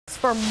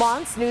For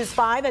months, News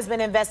 5 has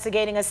been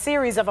investigating a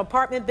series of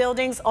apartment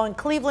buildings on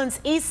Cleveland's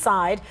east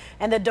side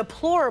and the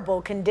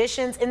deplorable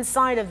conditions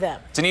inside of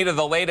them. Danita,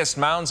 the latest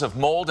mounds of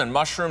mold and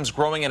mushrooms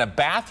growing in a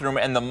bathroom,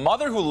 and the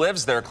mother who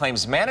lives there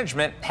claims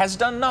management has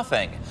done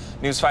nothing.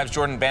 News 5's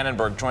Jordan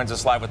Vandenberg joins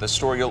us live with a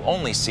story you'll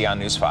only see on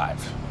News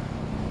 5.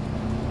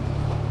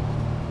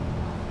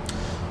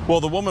 Well,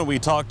 the woman we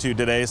talked to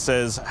today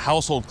says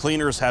household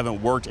cleaners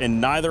haven't worked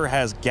and neither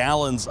has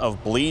gallons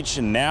of bleach,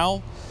 and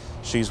now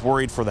she's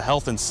worried for the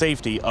health and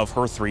safety of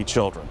her 3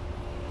 children.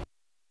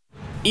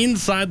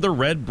 Inside the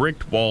red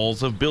bricked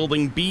walls of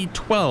building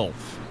B12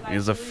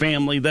 is a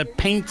family that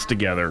paints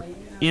together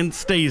and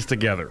stays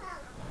together.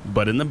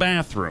 But in the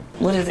bathroom,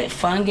 what is it,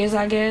 fungus,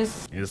 I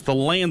guess, is the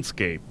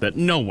landscape that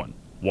no one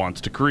wants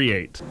to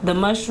create. The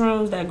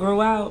mushrooms that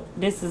grew out,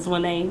 this is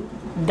when they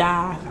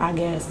die, I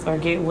guess, or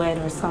get wet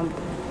or something.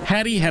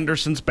 Hattie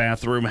Henderson's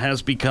bathroom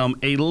has become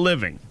a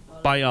living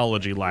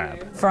biology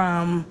lab.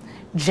 From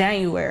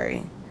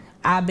January,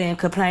 I've been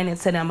complaining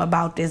to them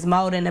about this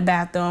mold in the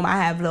bathroom. I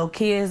have little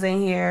kids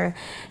in here,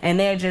 and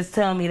they're just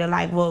telling me to,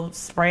 like, well,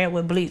 spray it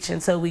with bleach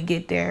until we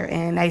get there,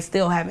 and they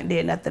still haven't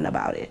did nothing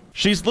about it.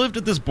 She's lived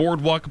at this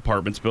Boardwalk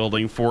Apartments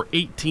building for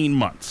 18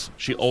 months.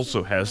 She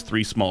also has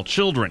 3 small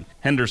children.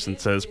 Henderson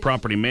says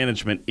property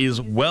management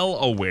is well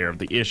aware of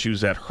the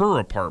issues at her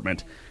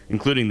apartment,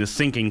 including the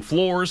sinking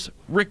floors,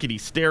 rickety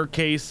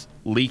staircase,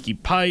 leaky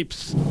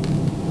pipes,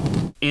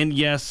 and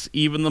yes,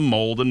 even the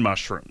mold and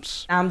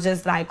mushrooms. I'm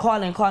just like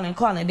calling.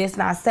 This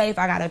not safe.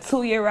 I got a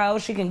 2-year-old.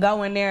 She can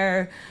go in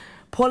there,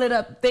 pull it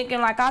up,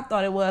 thinking like I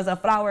thought it was a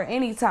flower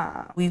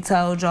anytime. We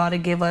told y'all to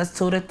give us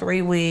 2 to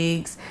 3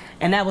 weeks,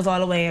 and that was all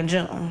the way in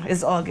June.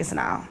 It's August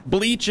now.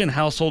 Bleach and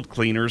household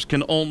cleaners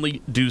can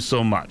only do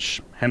so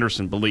much.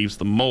 Henderson believes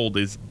the mold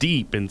is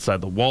deep inside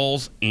the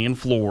walls and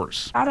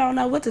floors. I don't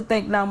know what to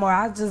think no more.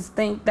 I just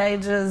think they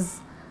just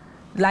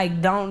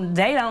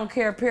don't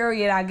care,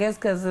 period, I guess,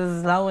 because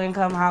it's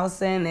low-income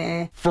housing.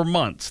 And for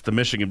months, the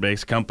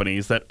Michigan-based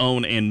companies that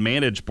own and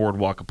manage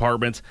Boardwalk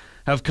Apartments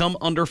have come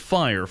under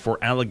fire for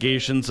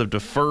allegations of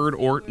deferred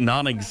or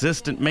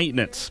non-existent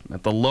maintenance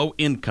at the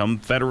low-income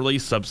federally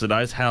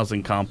subsidized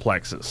housing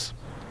complexes.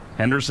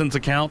 Henderson's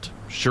account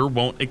sure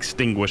won't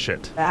extinguish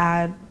it.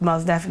 I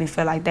most definitely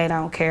feel like they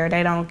don't care.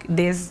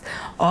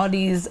 All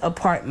these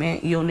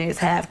apartment units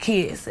have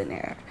kids in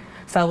there.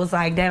 So it's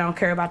like they don't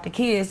care about the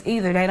kids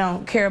either. They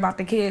don't care about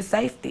the kids'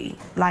 safety.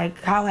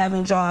 Like, how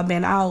haven't y'all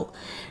been out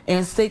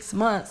in 6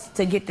 months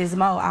to get this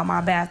mold out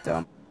my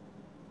bathroom?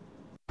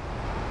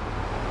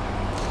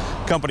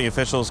 Company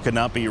officials could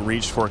not be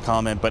reached for a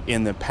comment, but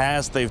in the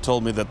past they've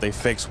told me that they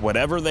fix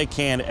whatever they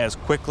can as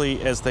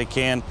quickly as they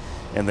can,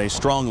 and they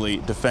strongly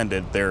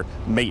defended their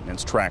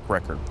maintenance track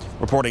record.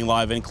 Reporting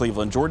live in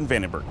Cleveland, Jordan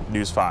Vandenberg,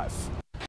 News 5.